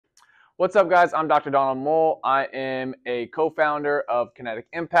What's up, guys? I'm Dr. Donald Mole. I am a co-founder of Kinetic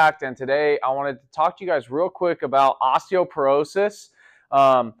Impact, and today I wanted to talk to you guys real quick about osteoporosis,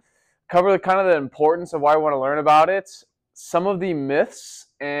 cover the importance of why we want to learn about it, some of the myths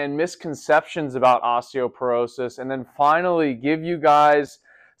and misconceptions about osteoporosis, and then finally give you guys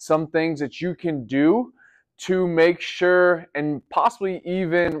some things that you can do to make sure and possibly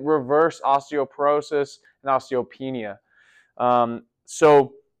even reverse osteoporosis and osteopenia.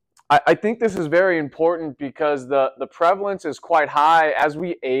 I think this is very important because the prevalence is quite high. As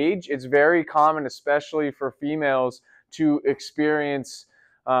we age, it's very common, especially for females, to experience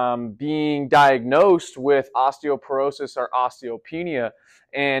being diagnosed with osteoporosis or osteopenia.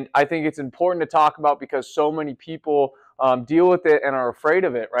 And I think it's important to talk about because so many people deal with it and are afraid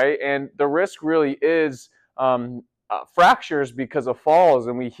of it, right? And the risk really is fractures because of falls.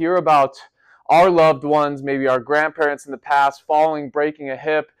 And we hear about our loved ones, maybe our grandparents in the past, falling, breaking a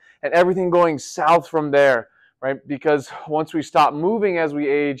hip, and everything going south from there, right? Because once we stop moving as we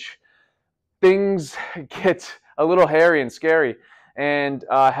age, things get a little hairy and scary, and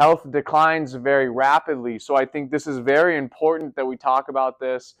health declines very rapidly. So I think this is very important that we talk about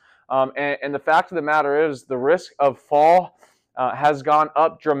this. And the fact of the matter is the risk of fall has gone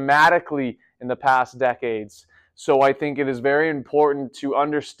up dramatically in the past decades. So I think it is very important to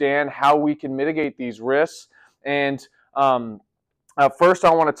understand how we can mitigate these risks. And first,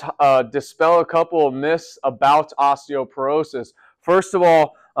 I want to dispel a couple of myths about osteoporosis. First of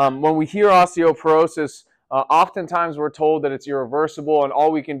all, when we hear osteoporosis, oftentimes we're told that it's irreversible and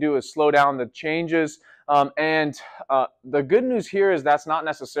all we can do is slow down the changes. The good news here is that's not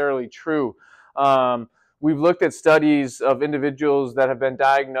necessarily true. We've looked at studies of individuals that have been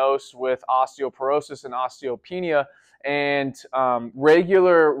diagnosed with osteoporosis and osteopenia, and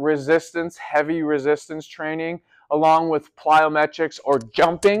regular resistance, heavy resistance training, along with plyometrics or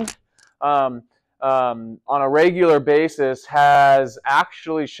jumping on a regular basis has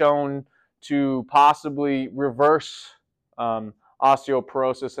actually shown to possibly reverse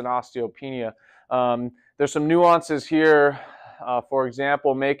osteoporosis and osteopenia. There's some nuances here, for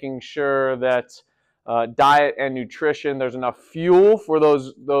example, making sure that diet and nutrition, there's enough fuel for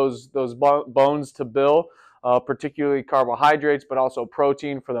those bones to build, particularly carbohydrates, but also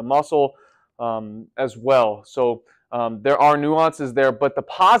protein for the muscle as well. So there are nuances there, but the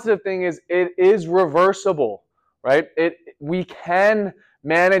positive thing is it is reversible, right? We can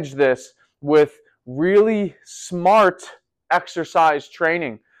manage this with really smart exercise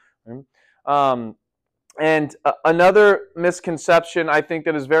training. Another misconception I think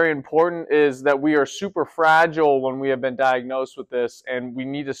that is very important is that we are super fragile when we have been diagnosed with this, and we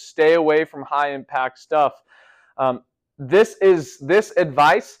need to stay away from high impact stuff. This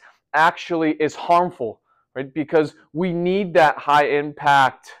advice actually is harmful, right? Because we need that high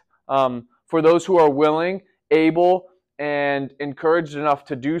impact for those who are willing, able, and encouraged enough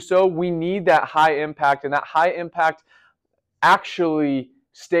to do so. We need that high impact, and that high impact actually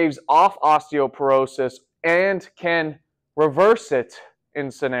staves off osteoporosis and can reverse it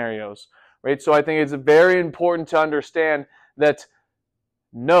in scenarios, right? So I think it's very important to understand that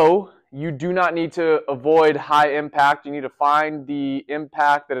no, you do not need to avoid high impact. You need to find the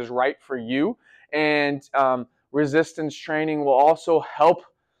impact that is right for you. And resistance training will also help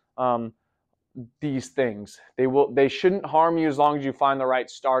these things. They shouldn't harm you as long as you find the right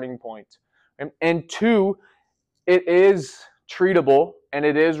starting point. And two, it is treatable and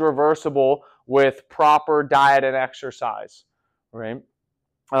it is reversible with proper diet and exercise, right?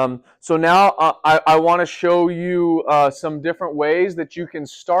 So now I want to show you some different ways that you can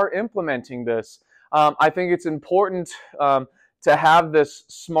start implementing this. I think it's important to have this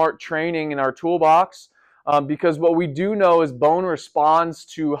smart training in our toolbox because what we do know is bone responds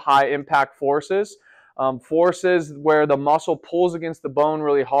to high impact forces, forces where the muscle pulls against the bone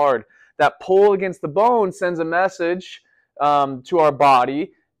really hard. That pull against the bone sends a message to our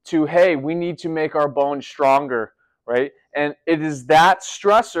body to, hey, we need to make our bones stronger, right? And it is that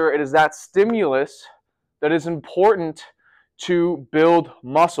stressor, it is that stimulus that is important to build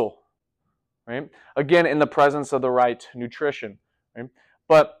muscle, right? Again, in the presence of the right nutrition, right?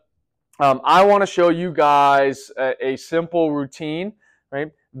 But I want to show you guys a simple routine,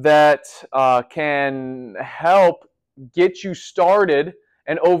 right, that can help get you started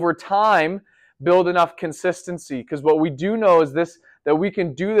and over time build enough consistency. Because what we do know is that we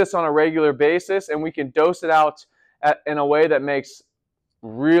can do this on a regular basis and we can dose it out in a way that makes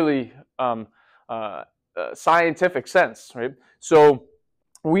really scientific sense, right? So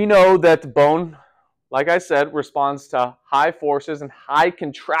we know that the bone, like I said, responds to high forces and high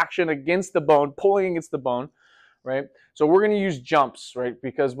contraction against the bone, pulling against the bone, right? So we're going to use jumps, right?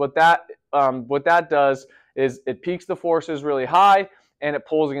 Because what that does is it peaks the forces really high and it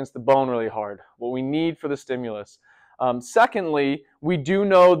pulls against the bone really hard, what we need for the stimulus. Secondly, we do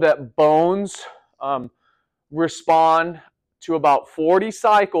know that bones respond to about 40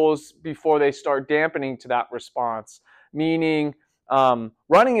 cycles before they start dampening to that response, meaning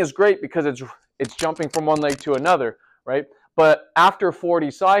running is great because it's jumping from one leg to another, right? But after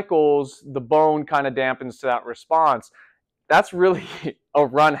 40 cycles, the bone kind of dampens to that response. That's really a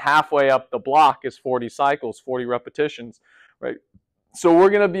run halfway up the block is 40 cycles, 40 repetitions, right? So we're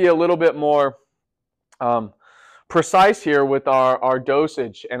going to be a little bit more precise here with our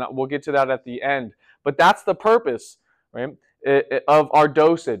dosage, and we'll get to that at the end. But that's the purpose, right, of our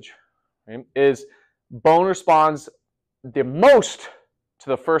dosage, right, is bone responds the most to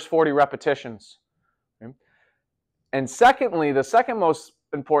the first 40 repetitions. Right? And secondly, the second most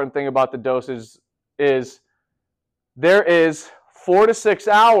important thing about the dosage is there is 4 to 6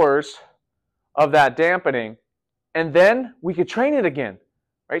 hours of that dampening, and then we could train it again.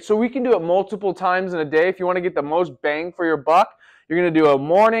 Right? So we can do it multiple times in a day. If you want to get the most bang for your buck, you're going to do a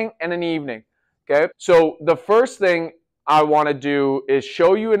morning and an evening. Okay? So the first thing I want to do is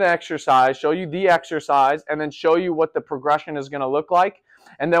show you an exercise, show you the exercise, and then show you what the progression is going to look like.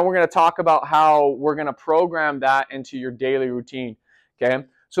 And then we're going to talk about how we're going to program that into your daily routine. Okay?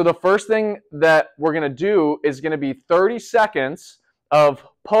 So the first thing that we're going to do is going to be 30 seconds of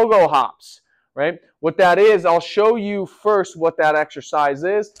pogo hops. Right? What that is, I'll show you first what that exercise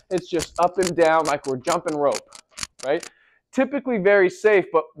is. It's just up and down like we're jumping rope, right? Typically very safe,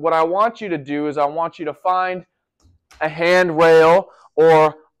 but what I want you to do is I want you to find a handrail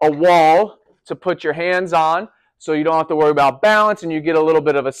or a wall to put your hands on so you don't have to worry about balance and you get a little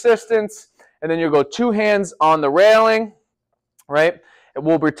bit of assistance. And then you'll go 2 hands on the railing, right? And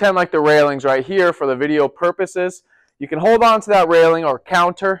we'll pretend like the railing's right here for the video purposes. You can hold on to that railing or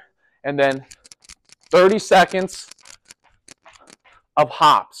counter and then 30 seconds of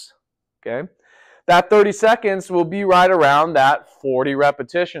hops, okay? That 30 seconds will be right around that 40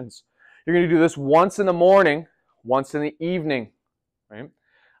 repetitions. You're going to do this once in the morning, once in the evening, right?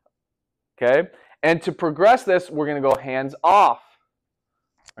 Okay? And to progress this, we're going to go hands off,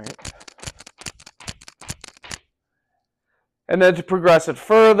 right? And then to progress it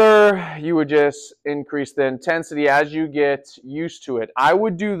further, you would just increase the intensity as you get used to it. I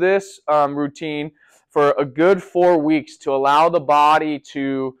would do this routine for a good 4 weeks to allow the body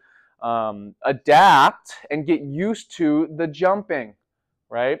to adapt and get used to the jumping,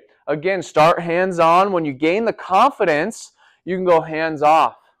 right? Again, start hands on. When you gain the confidence, you can go hands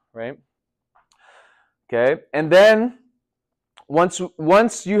off, right? Okay, and then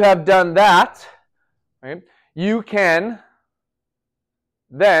once you have done that, right, you can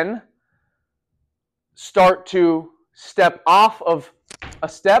then start to step off of a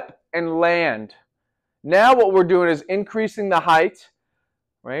step and land. Now what we're doing is increasing the height,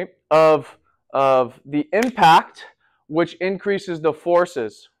 right, of the impact, which increases the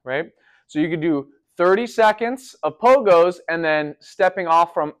forces, right? So you could do 30 seconds of pogos and then stepping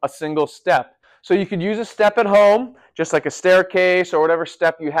off from a single step. So you could use a step at home, just like a staircase or whatever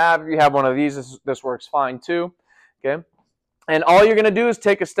step you have. If you have one of these, this works fine too, okay? And all you're going to do is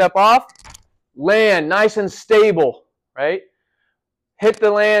take a step off, land nice and stable, right? Hit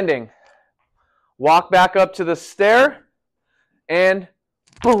the landing. Walk back up to the stair, and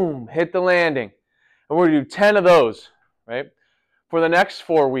boom, hit the landing. And we're going to do 10 of those, right, for the next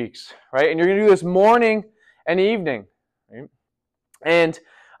 4 weeks, right? And you're going to do this morning and evening, right? And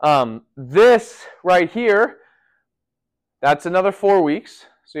this right here, that's another 4 weeks.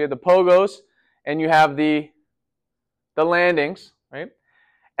 So you have the pogos, and you have the landings, right?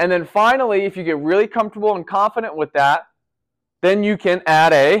 And then finally, if you get really comfortable and confident with that, then you can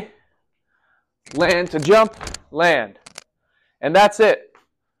add a land to jump, land. And that's it,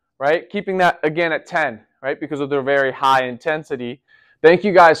 right? Keeping that, again, at 10, right? Because of their very high intensity. Thank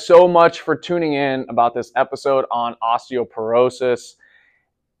you guys so much for tuning in about this episode on osteoporosis,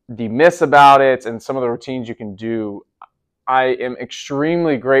 the myths about it, and some of the routines you can do. I am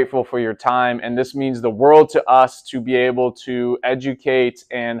extremely grateful for your time, and this means the world to us to be able to educate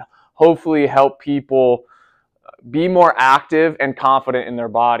and hopefully help people be more active and confident in their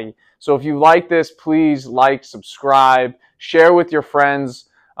body. So if you like this, please like, subscribe, share with your friends.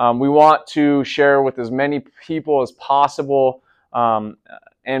 We want to share with as many people as possible,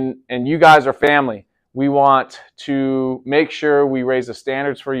 and you guys are family. We want to make sure we raise the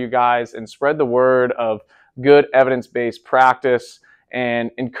standards for you guys and spread the word of good evidence-based practice and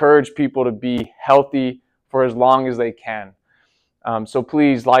encourage people to be healthy for as long as they can. So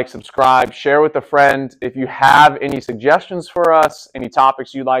please like, subscribe, share with a friend. If you have any suggestions for us, any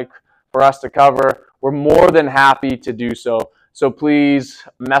topics you'd like for us to cover, we're more than happy to do so. So please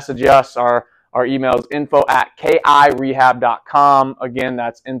message us. Our email is info@kirehab.com. Again,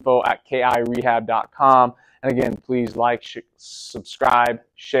 that's info@kirehab.com. And again, please like, subscribe,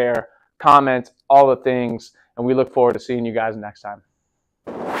 share, comment, all the things. And we look forward to seeing you guys next time.